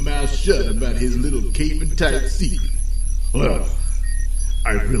keep my mouth shut about his little cape and tight secret. Well,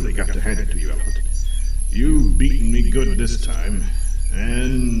 I really got to hand it to you, Elephant. You've beaten me good this time,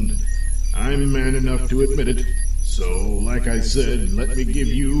 and I'm man enough to admit it. So, like I said, let me give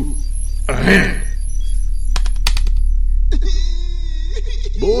you a hand.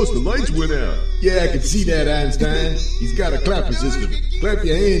 Boss, the lights went out. Yeah, I can see that, Einstein. He's got a clapper system. Clap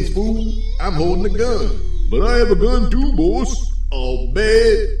your hands, fool. I'm holding a gun. But I have a gun too, boss. Oh,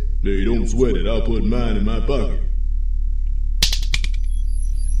 bad. Hey, don't sweat it. I'll put mine in my pocket.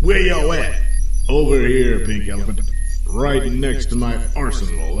 Where y'all at? Over here, Pink Elephant. right next to my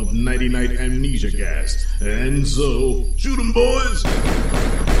arsenal of nighty-night amnesia gas. And so, shoot 'em, boys!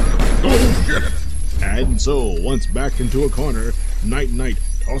 Oh, shit! And so, once backed into a corner, Night-Night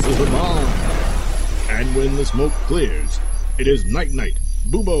tosses a bomb. And when the smoke clears, it is Night-Night,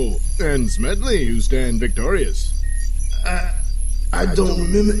 Bubo, and Smedley who stand victorious. I don't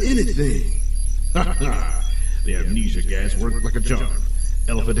remember anything. The amnesia gas worked like a charm.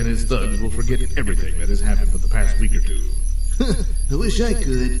 Elephant and his thugs will forget everything that has happened for the past week or two. I wish I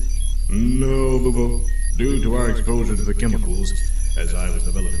could. No, Bubo. Due to our exposure to the chemicals, as I was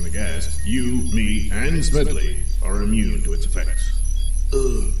developing the gas, you, me, and Smedley are immune to its effects.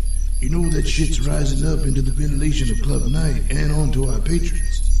 You know that shit's rising up into the ventilation of Club Night and onto our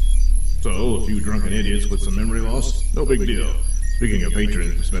patrons. So, a few drunken idiots with some memory loss? No big deal. Speaking of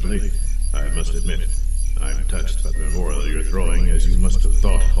patrons, Smedley, I must admit, I'm touched by the memorial you're throwing, as you must have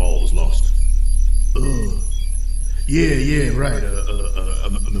thought all was lost. Yeah, right, a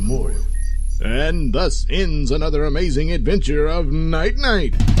memorial. And thus ends another amazing adventure of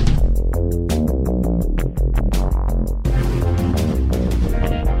Night-Night.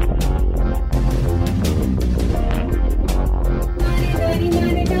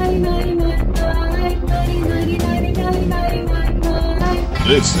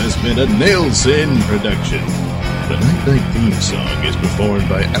 This has been a Nailsin production. The Night-Night theme song is performed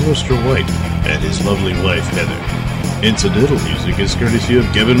by Alistair White and his lovely wife, Heather. Incidental music is courtesy of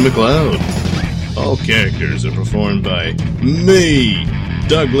Kevin MacLeod. All characters are performed by me,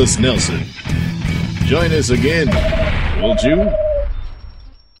 Douglas Nelson. Join us again, won't you?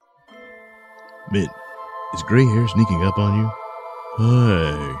 Min, is gray hair sneaking up on you?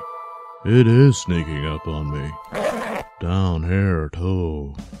 Hey, it is sneaking up on me. Down here,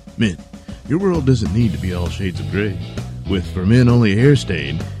 too. Min, your world doesn't need to be all shades of gray. With For Men Only Hair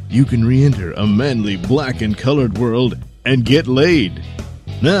Stain, you can re-enter a manly black and colored world and get laid.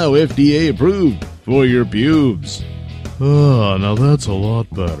 Now FDA approved for your pubes. Oh, now that's a lot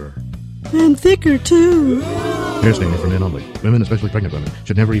better. And thicker, too. Hair stain is for men only. Women, especially pregnant women,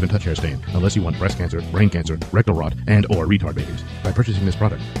 should never even touch hair stain unless you want breast cancer, brain cancer, rectal rot, and or retard babies. By purchasing this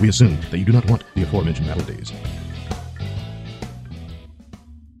product, we assume that you do not want the aforementioned maladies.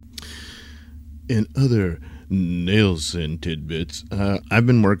 In other Nailsin tidbits, I've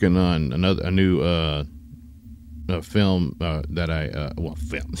been working on a new film that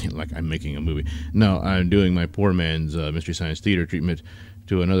film, like I'm making a movie. No, I'm doing my poor man's Mystery Science Theater treatment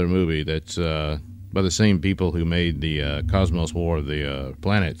to another movie that's by the same people who made the Cosmos War of the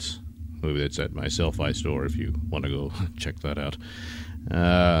Planets movie that's at my Selfie store if you want to go check that out.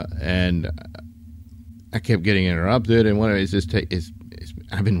 And I kept getting interrupted, and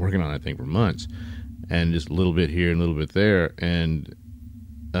I've been working on that thing for months, and just a little bit here and a little bit there. And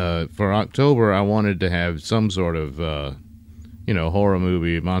for October, I wanted to have some sort of, horror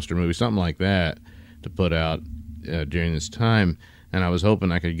movie, monster movie, something like that to put out during this time. And I was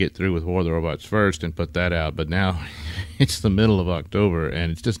hoping I could get through with War of the Robots first and put that out. But now it's the middle of October,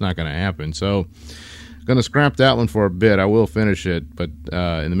 and it's just not going to happen. So I'm going to scrap that one for a bit. I will finish it, but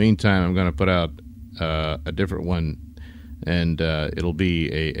in the meantime, I'm going to put out a different one, and it'll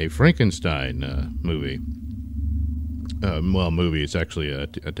be a Frankenstein movie. Movie. It's actually a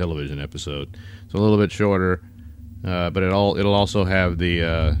television episode. It's a little bit shorter, but it'll also have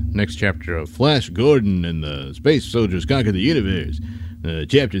the next chapter of Flash Gordon and the Space Soldiers Conquer the Universe,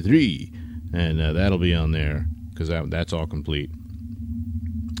 Chapter 3, and that'll be on there because that's all complete.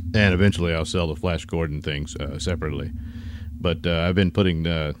 And eventually I'll sell the Flash Gordon things separately. But I've been putting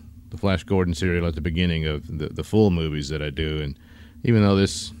the Flash Gordon serial at the beginning of the full movies that I do, and even though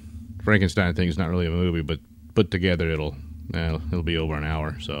this Frankenstein thing is not really a movie, but put together it'll be over an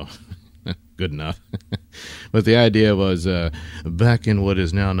hour, so good enough. But the idea was back in what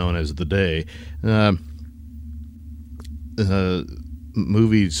is now known as the day,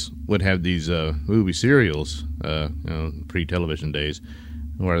 movies would have these movie serials, pre-television days,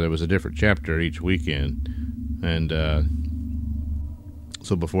 where there was a different chapter each weekend, and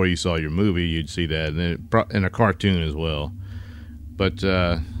so before you saw your movie, you'd see that, and a cartoon as well. But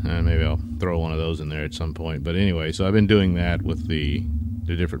maybe I'll throw one of those in there at some point. But anyway, so I've been doing that with the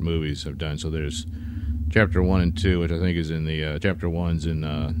different movies I've done. So there's Chapter 1 and 2, which I think is in the Chapter 1's in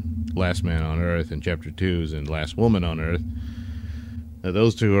Last Man on Earth, and Chapter 2's in Last Woman on Earth.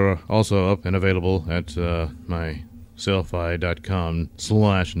 Those two are also up and available at my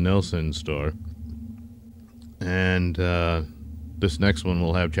selfie.com/Nailsin store. And this next one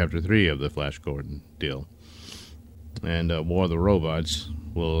will have Chapter 3 of the Flash Gordon deal. And War of the Robots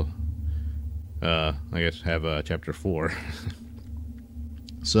will, I guess, have Chapter 4.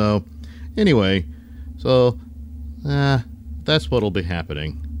 So, anyway, that's what'll be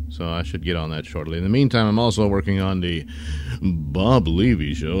happening. So I should get on that shortly. In the meantime, I'm also working on the Bob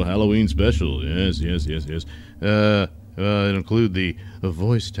Levy Show Halloween special. Yes. It'll include the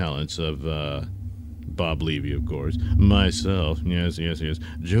voice talents of Bob Levy, of course, myself, yes,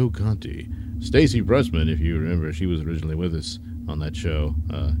 Joe Conti, Stacy Pressman, if you remember, she was originally with us on that show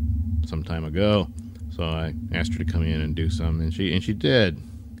some time ago. So I asked her to come in and do some, and she did.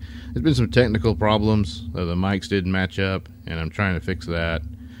 There's been some technical problems. The mics didn't match up, and I'm trying to fix that.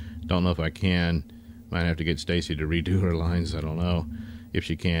 Don't know if I can. Might have to get Stacy to redo her lines. I don't know if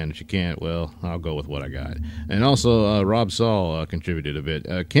she can. If she can't, well, I'll go with what I got. And also, Rob Saul contributed a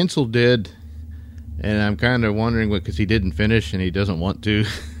bit. Kinsel did, and I'm kind of wondering what, because he didn't finish and he doesn't want to.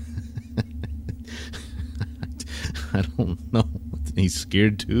 I don't know. He's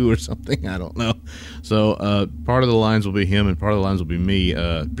scared too or something. I don't know. So part of the lines will be him and part of the lines will be me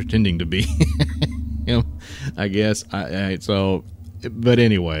pretending to be him, I guess. But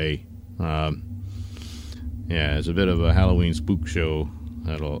anyway, yeah, it's a bit of a Halloween spook show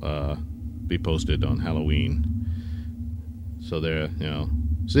that'll be posted on Halloween. So there,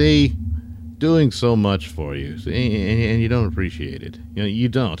 see, doing so much for you, see, and you don't appreciate it. You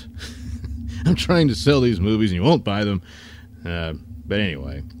don't. I'm trying to sell these movies and you won't buy them. But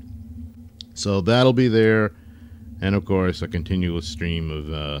anyway, so that'll be there, and of course a continuous stream of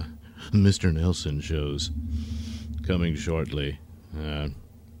Mr. Nailsin shows coming shortly.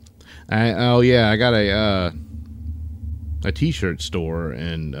 I got a t-shirt store,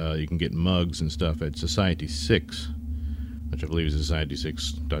 and you can get mugs and stuff at Society 6, which I believe is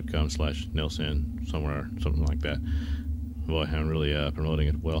society6.com/Nailsin, somewhere, something like that. Boy, I'm really promoting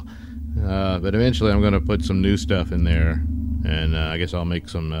it well. But eventually I'm going to put some new stuff in there, and I guess I'll make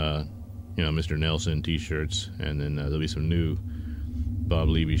some, Mr. Nailsin t-shirts, and then there'll be some new Bob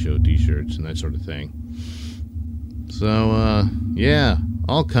Levy Show t-shirts and that sort of thing. So, yeah,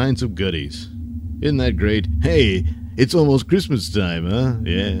 all kinds of goodies. Isn't that great? Hey, it's almost Christmas time, huh?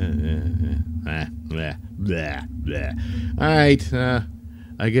 Yeah. All right,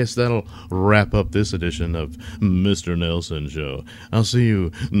 I guess that'll wrap up this edition of Mr. Nailsin Show. I'll see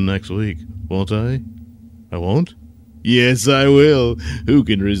you next week, won't I? I won't? Yes, I will. Who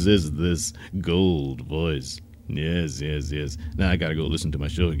can resist this gold voice? Yes. Now I gotta go listen to my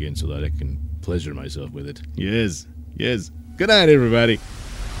show again so that I can pleasure myself with it. Yes. Good night, everybody.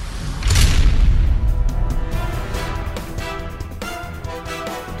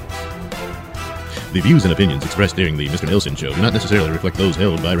 The views and opinions expressed during the Mr. Nailsin Show do not necessarily reflect those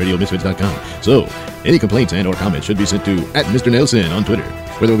held by RadioMisfits.com. So, any complaints and or comments should be sent to @MrNailsin on Twitter,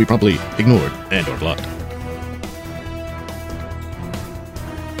 where they will be promptly ignored and or blocked.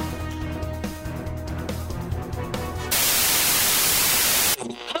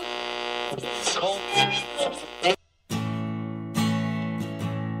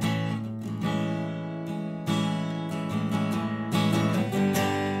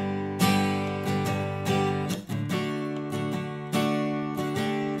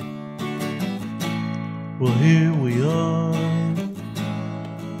 Well, here we are,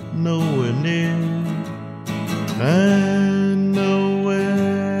 nowhere near, and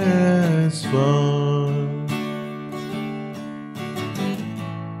nowhere as far.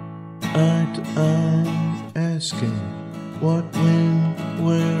 Eye to eye, asking what, when,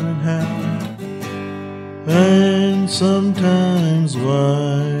 where, and how, and sometimes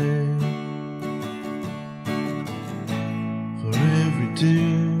why. For every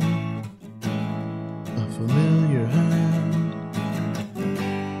tear, familiar hand,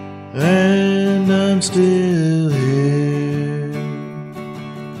 and I'm still here.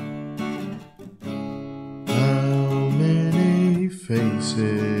 How many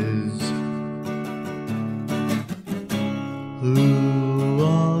faces? Who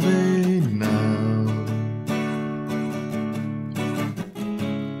are they now?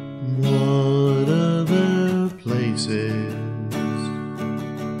 What other places?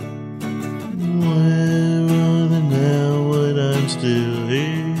 Where are they now when I'm still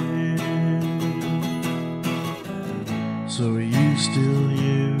here? So are you still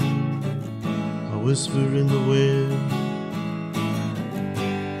you? I whisper in the wind.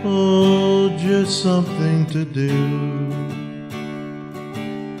 Oh, just something to do.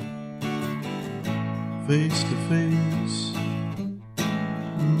 Face to face,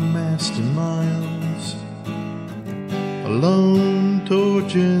 masked in miles, alone,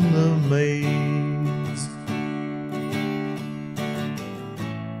 torch in the maze.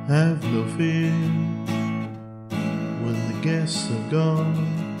 Have no fear when the guests are gone,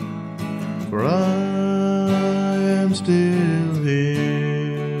 for I am still here.